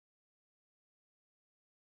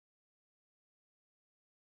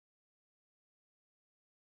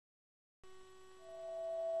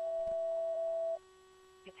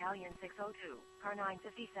Battalion 602, car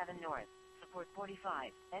 957 north, support 45,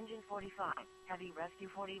 engine 45, heavy rescue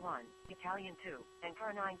 41, Battalion 2, and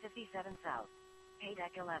car 957 south,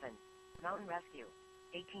 paydeck 11, mountain rescue,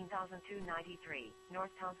 18,293,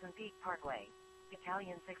 North Townsend Peak Parkway,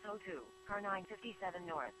 Battalion 602, car 957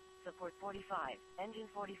 north, support 45,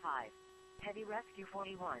 engine 45, heavy rescue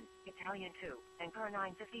 41, Battalion 2, and car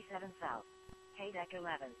 957 south, paydeck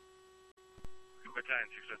 11. Battalion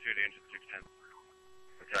 602 to engine 610.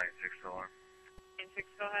 Battalion 6 alarm. Battalion 6,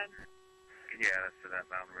 go ahead. Yeah, that's for that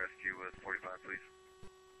mountain rescue with 45, please.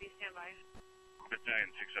 Please stand by.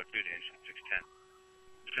 Battalion 602 to engine 610.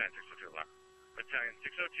 Battalion 602 alarm. Battalion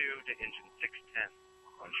 602 to engine 610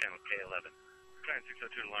 on channel K11. Battalion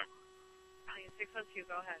 602 alarm. Battalion 602,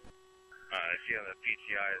 go ahead. I see on the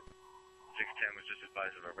PTI 610 was just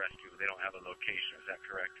advised of a rescue, but they don't have a location. Is that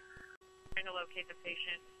correct? Trying to locate the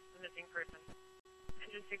patient, the missing person.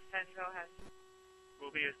 Engine 610, go ahead. We'll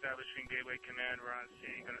be establishing Gateway Command. We're on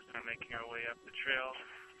scene, going to start making our way up the trail.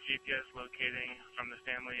 GPS locating from the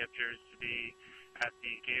family appears to be at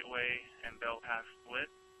the Gateway and Bell Pass split.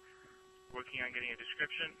 Working on getting a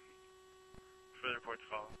description. Further reports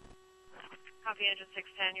follow. Copy, Engine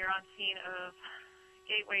 610. You're on scene of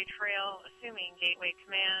Gateway Trail, assuming Gateway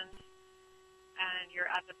Command, and you're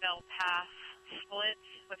at the Bell Pass split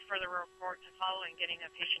with further report to follow and getting a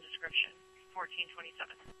patient description.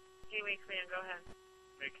 1427. Gateway Command, go ahead.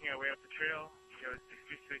 Making our way up the trail, we have a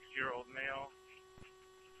 66-year-old male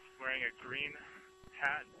wearing a green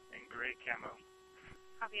hat and gray camo.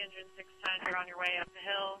 Copy, Engine 610. You're on your way up the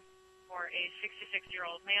hill for a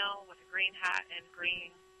 66-year-old male with a green hat and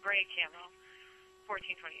gray camo.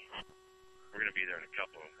 1428. We're going to be there in a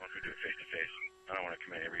couple once we do it face-to-face. I don't want to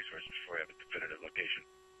commit any resources before we have a definitive location.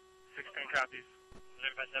 610 copies.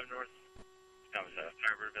 957 north. Thomas,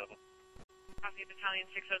 Firebird available. Copy, Battalion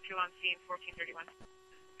 602 on scene, 1431.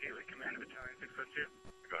 Gateway Command, Battalion 602.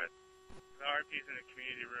 Go ahead. The RP's in the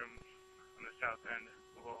community room on the south end.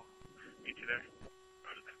 We'll meet you there.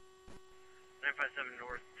 Roger that. 957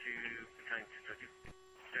 north to Battalion 602.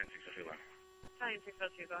 Battalion 602 line. Battalion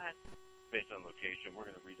 602, go ahead. Based on location, we're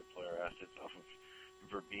going to redeploy our assets off of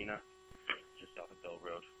Verbena, just south of Bell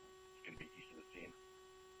Road. It's going to be east of the scene.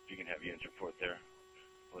 If you can have units report there,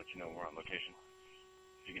 we'll let you know we're on location.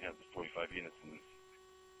 If you can have the 45 units and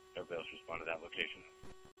everybody else respond to that location.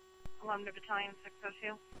 Alarm to Battalion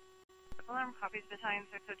 602. Alarm copies Battalion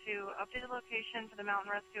 602. Updated location for the mountain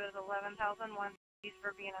rescue is 11,001 East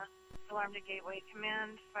Verbena. Alarm to Gateway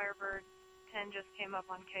Command. Firebird 10 just came up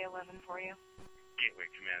on K11 for you. Gateway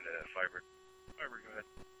Command, Firebird. Firebird, go ahead.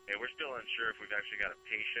 Yeah, we're still unsure if we've actually got a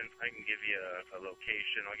patient. I can give you a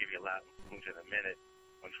location. I'll give you a lap in a minute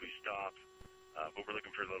once we stop. But we're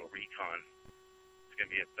looking for a little recon. It's going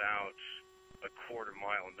to be about a quarter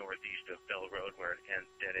mile northeast of Bell Road where it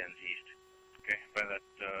dead ends east. Okay, by that,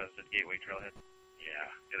 is it Gateway Trailhead?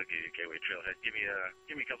 Yeah, it'll give you a Gateway Trailhead. Give me a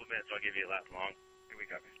couple minutes, I'll give you a lap long. Here we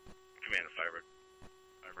copy. Command of Firebird.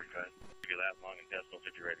 Firebird, go ahead. Give you a lap long and decimals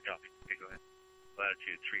if you're ready to copy. Okay, go ahead.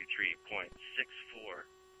 Latitude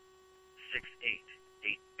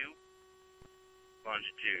 33.646882.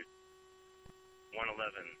 Longitude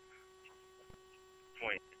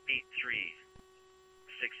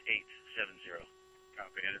 111.836870.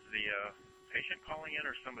 Copy. And is the patient calling in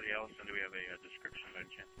or somebody else? And do we have a description by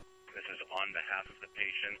any chance? This is on behalf of the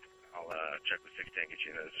patient. I'll check with 610, get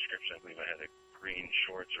you a description. I believe I had a green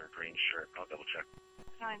shorts or a green shirt. I'll double check.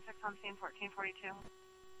 96 on scene, 1442.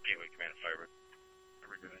 Gateway Command, Firebird.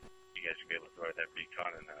 We're good. You guys can be able to provide that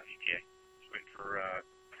recon and ETA. Just wait for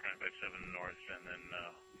 957 north, and then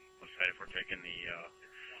we'll decide if we're taking the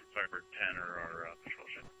Firebird 10 or our patrol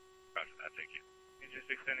ship. Roger that, thank you. Engine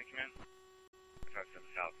 610 in command. 57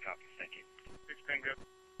 south, copy, thank you. 610 go.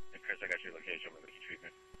 And Chris, I got your location. I'm making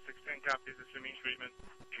treatment. 610 copies, assuming treatment.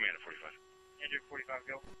 Commander 45. Engine 45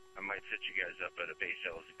 go. I might set you guys up at a base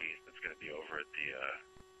LSD that's going to be over at the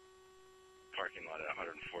parking lot at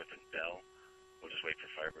 104th and Bell. We'll just wait for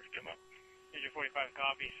Firebird to come up. Engine 45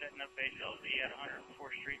 copy, setting up base LZ at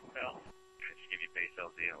 104th Street and Bell. I'll just give you base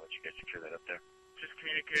LZ and I'll let you guys secure that up there. Just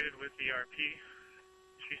communicated with the RP.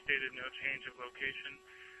 She stated no change of location,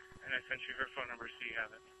 and I sent you her phone number so you have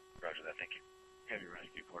it. Roger that, thank you. Heavy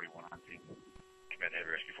Rescue 41 on scene. Command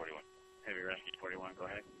Heavy Rescue 41. Heavy Rescue 41, go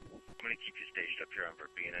ahead. I'm going to keep you staged up here on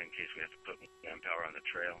Verbena in case we have to put manpower on the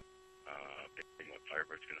trail. Based on what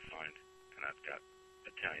Firebird's going to find. And I've got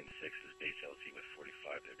Battalion 6's base LC with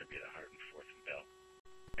 45. They're going to be at 104th and Bell.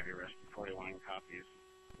 Heavy Rescue 41 copies.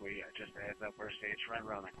 We just a heads up, we're staged right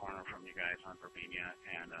around the corner from you guys on Verbena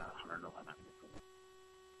and 111.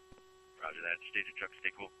 Roger that. Stage of truck, stay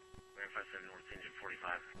cool. 957 North, Engine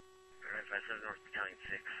 45. 957 North, Battalion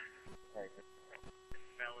 6.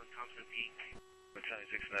 Bell and Thompson Peak. Battalion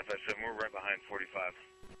 6 and 957, we're right behind 45.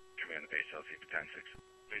 Command to base LZ, Battalion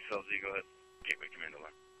 6. Base LZ, go ahead. Gateway Command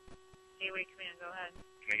alarm. Gateway Command, go ahead.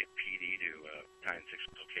 Can I get PD to Battalion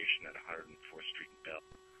 6 location at 104th Street in Bell?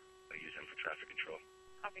 I use them for traffic control.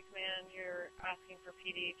 Copy, Command. You're asking for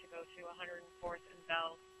PD to go to 104th and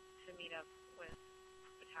Bell to meet up with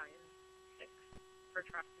Battalion 6 for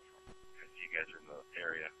traffic control. You guys are in the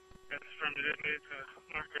area. That's affirmative. It's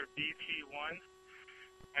marker BP1.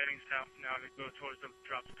 Heading south now to go towards the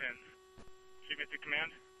drop pin. Treatment to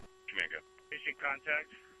command. Command, go. Patient contact.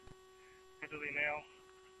 Mentally nail.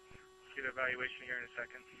 Get evaluation here in a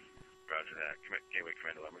second. Roger that. Gateway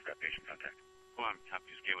Command alarm, we've got patient contact. Alarm,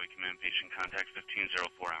 copies Gateway Command, patient contact,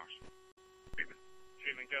 1504 hours. Treatment.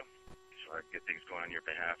 Treatment, go. So I can get things going on your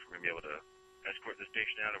behalf. We're going to be able to escort this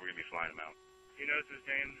patient out, or we're going to be flying him out. He knows his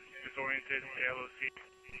name, disoriented, ALOC.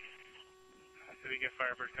 So we get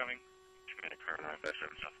Firebird coming. Command car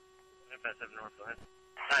 957 South. 957 North, go ahead.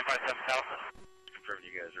 957 South. Confirm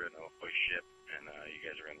you guys are in a hoist ship, and you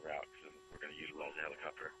guys are en route, because we're going to utilize the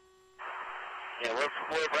helicopter. Yeah,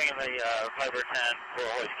 we're bringing the Firebird 10 for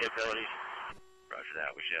hoist capabilities. Roger that.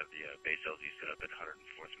 We should have the base LZ set up at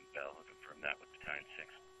 104th and Bell. I'll confirm that with Battalion 6.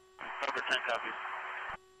 Firebird 10 copies.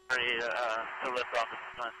 Ready to lift off at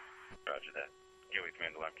this time. Roger that. Gateway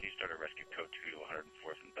Command alarm, can you start a rescue code 2 to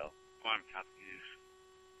 104th and Bell? Alarm, copies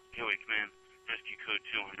Gateway Command, rescue code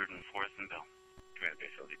 2 104th and Bell. Command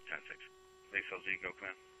base LZ Battalion 6. Base LZ, go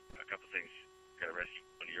command. A couple things. Got a rescue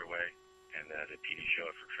under your way, and the PD show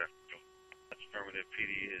up for traffic control. That's affirmative.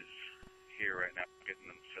 PD is here right now, getting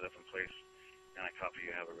them set up in place. And I copy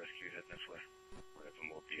you have a rescue heading this way. One of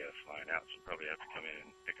them will be flying out, so we'll probably have to come in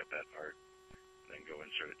and pick up that art, and then go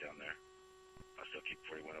insert it down there. I'll still keep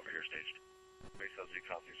 41 over here staged. Base LZ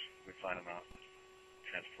copies. We find them out.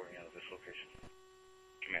 Transporting out of this location.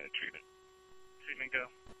 Commanded treatment. Treatment, go.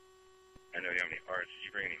 I know you have any arts. Did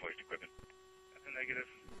you bring any hoist equipment? That's a negative.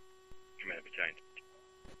 Commanded Battalion.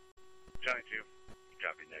 Battalion 2.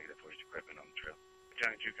 Copy, negative hoist equipment on the trail.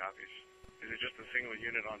 Battalion 2 copies. Is it just a single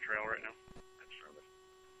unit on trail right now? That's affirmative.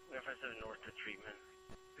 957 North to treatment.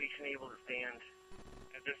 Patient able to stand.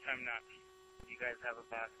 At this time, not. You guys have a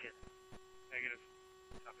basket. Negative.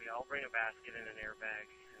 Copy. I'll bring a basket and an airbag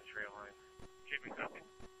and trail line. Treatment, copy.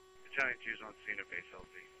 Battalion 2 is on scene at base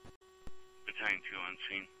LZ. Battalion 2 on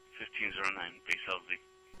scene, 1509, base LZ.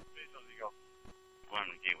 Base LZ, go. Alarm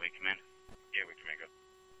to Gateway Command. Gateway Command, go.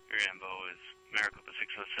 Your ambo is Maricopa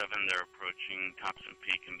 607. They're approaching Thompson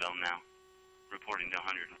Peak and Bell now. Reporting to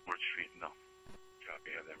 104th Street and Bell.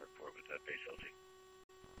 Copy, have them report with base LZ.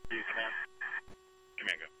 Command.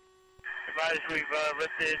 Command, go. Advise we've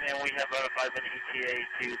lifted and we have about a 5-minute ETA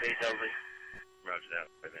to base LZ. Roger that.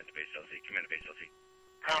 5 minutes to base LZ. Command to base LZ.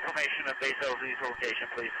 Confirmation of base LZ's location,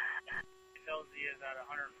 please. Base LZ is at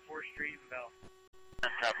 104th Street and Bell.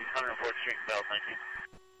 Copy. 104th Street and Bell, thank you.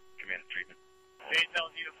 Command treatment. Base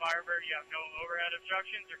LZ to Firebird, you have no overhead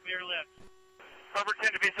obstructions or clear lift. Firebird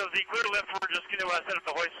 10 to base LZ, clear lift. We're just going to set up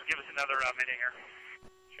the hoist and give us another minute here.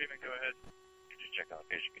 Treatment, go ahead. You just check on the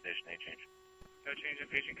patient condition, any change? No change in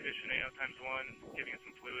patient condition, 8 times 1, giving us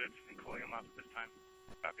some fluids and cooling them off at this time.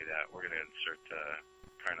 Copy that. We're going to insert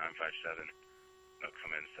car 957. They'll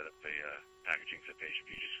come in and set up the packaging for the patient.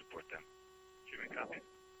 You just support them. Treatment, copy.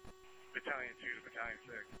 Battalion 2 to Battalion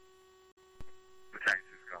 6. Battalion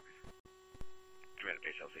 6 copies. Command to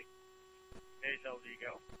base LZ. Base LZ,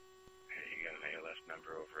 go. Hey, you got an ALS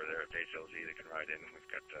member over there at base LZ that can ride in, and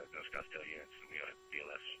we've got no Scottsdale units, and we have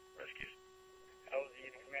BLS rescues. LZ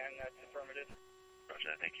to command, that's affirmative.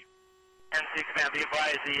 Roger that, thank you. NC Command, be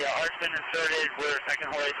advised, the art's been inserted. We're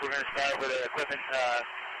second hoist. We're going to start with an equipment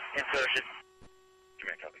insertion.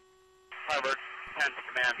 Command, copy. Firebird 10 to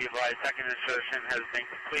Command, be advised, second insertion has been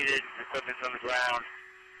completed. Equipment's on the ground.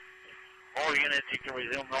 All units, you can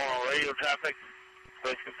resume normal radio traffic.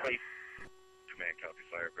 Hoist complete. Command, copy.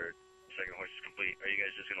 Firebird. Second hoist is complete. Are you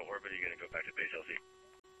guys just going to orbit, or are you going to go back to base LZ?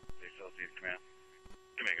 Base LZ to command.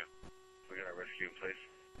 Command, go. We got our rescue in place.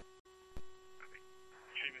 Copy.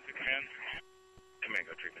 Treatment to command. Command,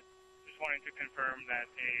 go treatment. Just wanting to confirm that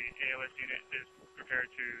a ALS unit is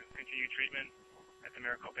prepared to continue treatment at the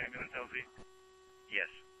Maricopa Ambulance LZ.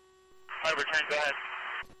 Yes. Firebird 10, go ahead.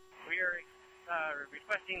 We are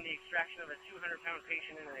requesting the extraction of a 200-pound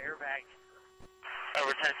patient in an airbag.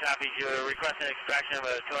 Firebird 10 copies. You're requesting extraction of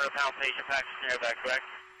a 200-pound patient package in airbag, correct?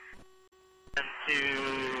 And to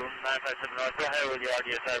 957 North, go ahead with your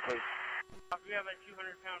RDSI, please. We have a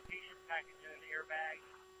 200-pound patient package in an airbag.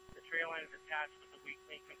 The trail line is attached with the weak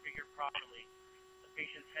link configured properly. The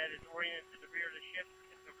patient's head is oriented to the rear of the ship.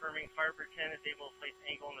 If the confirming Firebird 10 is able to place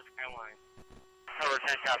angle in the skyline. Firebird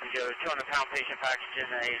 10 copy, Joe. 200-pound patient package in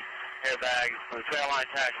a airbag. The trail line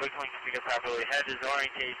tag, quick link configured properly. Head is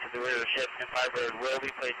orientated to the rear of the ship, and Firebird will be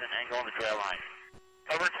placed an angle on the trail line.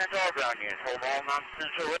 Firebird 10 to all ground units. Hold all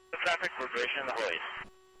non-essential traffic for duration of the hoist.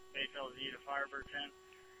 Base LZ to Firebird 10.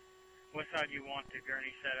 What side do you want the gurney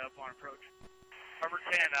set up on approach? Firebird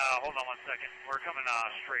 10, hold on 1 second. We're coming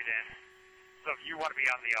straight in. So if you want to be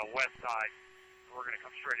on the west side, we're going to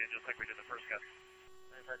come straight in just like we did the first gust.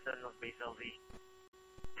 As I said, on base LZ.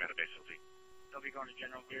 Command to base LZ. They'll be going to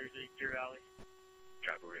General Gear Alley.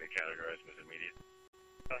 Copy, we're going to categorize them as immediate.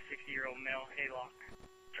 A 60-year-old male, A-lock.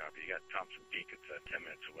 Copy, you got Thompson Peak, it's 10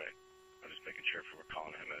 minutes away. I'm just making sure if we're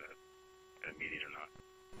calling him an immediate or not.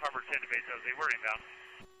 Firebird 10 to base LZ, we're inbound.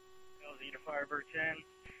 LZ to Firebird 10.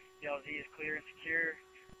 The LZ is clear and secure.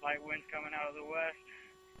 Light winds coming out of the west.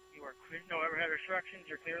 You are clear. No overhead obstructions.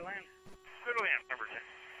 You're clear to land. Clear to land, Firebird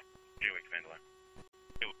 10. Gateway Command line.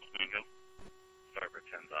 Gateway Command, go. Firebird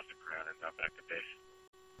 10's off the ground and not back to base.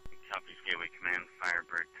 Southeast Gateway Command,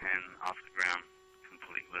 Firebird 10 off the ground,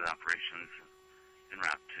 complete with operations en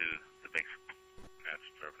route to the base. That's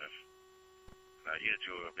affirmative. Unit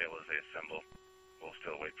 2 will be able to assemble. We'll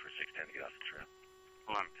still wait for 610 to get off the trail.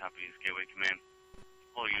 Alarm copies, Gateway Command.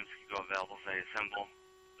 All units can go available as they assemble.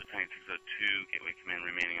 Battalion 602, Gateway Command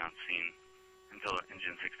remaining on scene until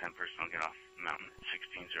engine 610 personnel get off the mountain at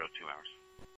 16:02 hours.